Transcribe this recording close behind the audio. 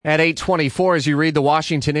At 8:24, as you read the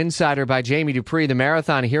Washington Insider by Jamie Dupree, the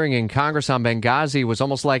marathon hearing in Congress on Benghazi was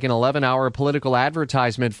almost like an 11-hour political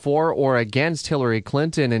advertisement for or against Hillary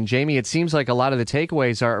Clinton. And Jamie, it seems like a lot of the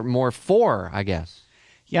takeaways are more for, I guess.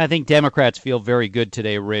 Yeah, I think Democrats feel very good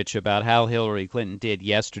today, Rich, about how Hillary Clinton did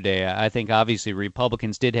yesterday. I think obviously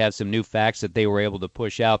Republicans did have some new facts that they were able to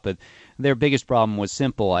push out, but their biggest problem was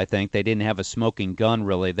simple, I think. They didn't have a smoking gun,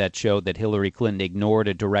 really, that showed that Hillary Clinton ignored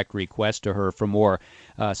a direct request to her for more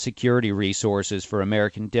security resources for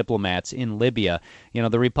American diplomats in Libya. You know,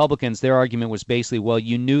 the Republicans, their argument was basically, well,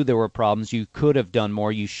 you knew there were problems, you could have done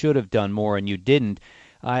more, you should have done more, and you didn't.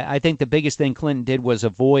 I think the biggest thing Clinton did was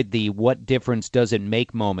avoid the what difference does it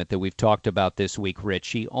make moment that we've talked about this week, Rich.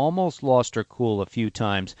 She almost lost her cool a few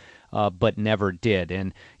times, but never did.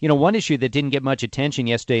 And, you know, one issue that didn't get much attention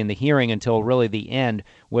yesterday in the hearing until really the end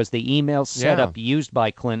was the email setup used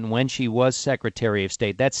by Clinton when she was Secretary of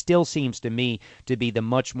State. That still seems to me to be the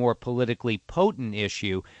much more politically potent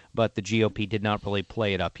issue, but the GOP did not really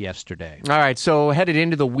play it up yesterday. All right, so headed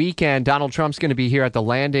into the weekend, Donald Trump's going to be here at the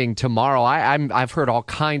Landing tomorrow. I've heard all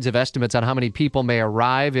kinds of estimates on how many people may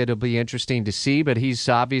arrive. It'll be interesting to see, but he's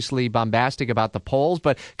obviously bombastic about the polls.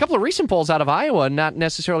 But a couple of recent polls out of Iowa, not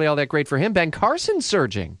necessarily all that great for him. Ben Carson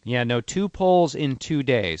surging. Yeah, no, 2 polls in 2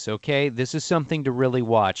 days, okay? This is something to really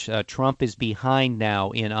watch. Trump is behind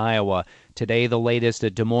now in Iowa. Today, the latest, a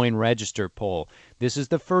Des Moines Register poll. This is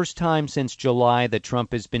the first time since July that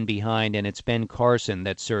Trump has been behind, and it's Ben Carson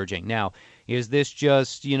that's surging. Now, is this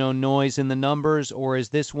just, noise in the numbers, or is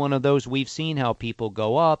this one of those we've seen how people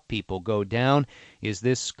go up, people go down? Is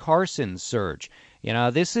this Carson's surge?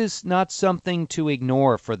 This is not something to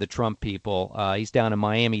ignore for the Trump people. He's down in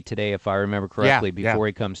Miami today, if I remember correctly, before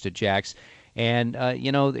he comes to Jack's. And,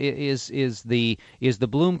 is the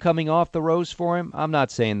bloom coming off the rose for him? I'm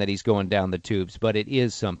not saying that he's going down the tubes, but it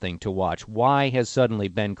is something to watch. Why has suddenly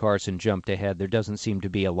Ben Carson jumped ahead? There doesn't seem to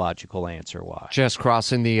be a logical answer why. Just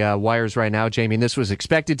crossing the wires right now, Jamie, and this was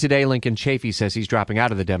expected today. Lincoln Chafee says he's dropping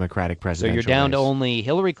out of the Democratic presidential race. So you're down to only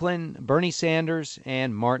Hillary Clinton, Bernie Sanders,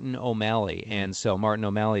 and Martin O'Malley. And so Martin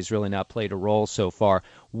O'Malley's really not played a role so far.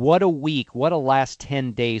 What a week, what a last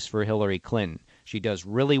 10 days for Hillary Clinton. She does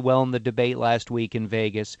really well in the debate last week in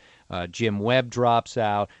Vegas. Jim Webb drops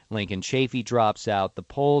out. Lincoln Chafee drops out. The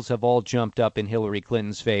polls have all jumped up in Hillary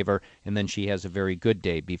Clinton's favor, and then she has a very good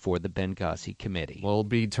day before the Benghazi committee. We'll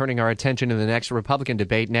be turning our attention to the next Republican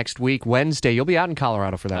debate next week, Wednesday. You'll be out in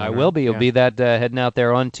Colorado for that. I will be. You'll be heading out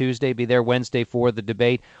there on Tuesday. Be there Wednesday for the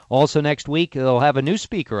debate. Also next week, they'll have a new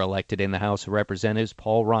speaker elected in the House of Representatives.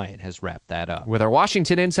 Paul Ryan has wrapped that up. With our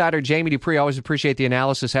Washington Insider, Jamie Dupree, always appreciate the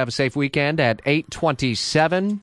analysis. Have a safe weekend at 8:27.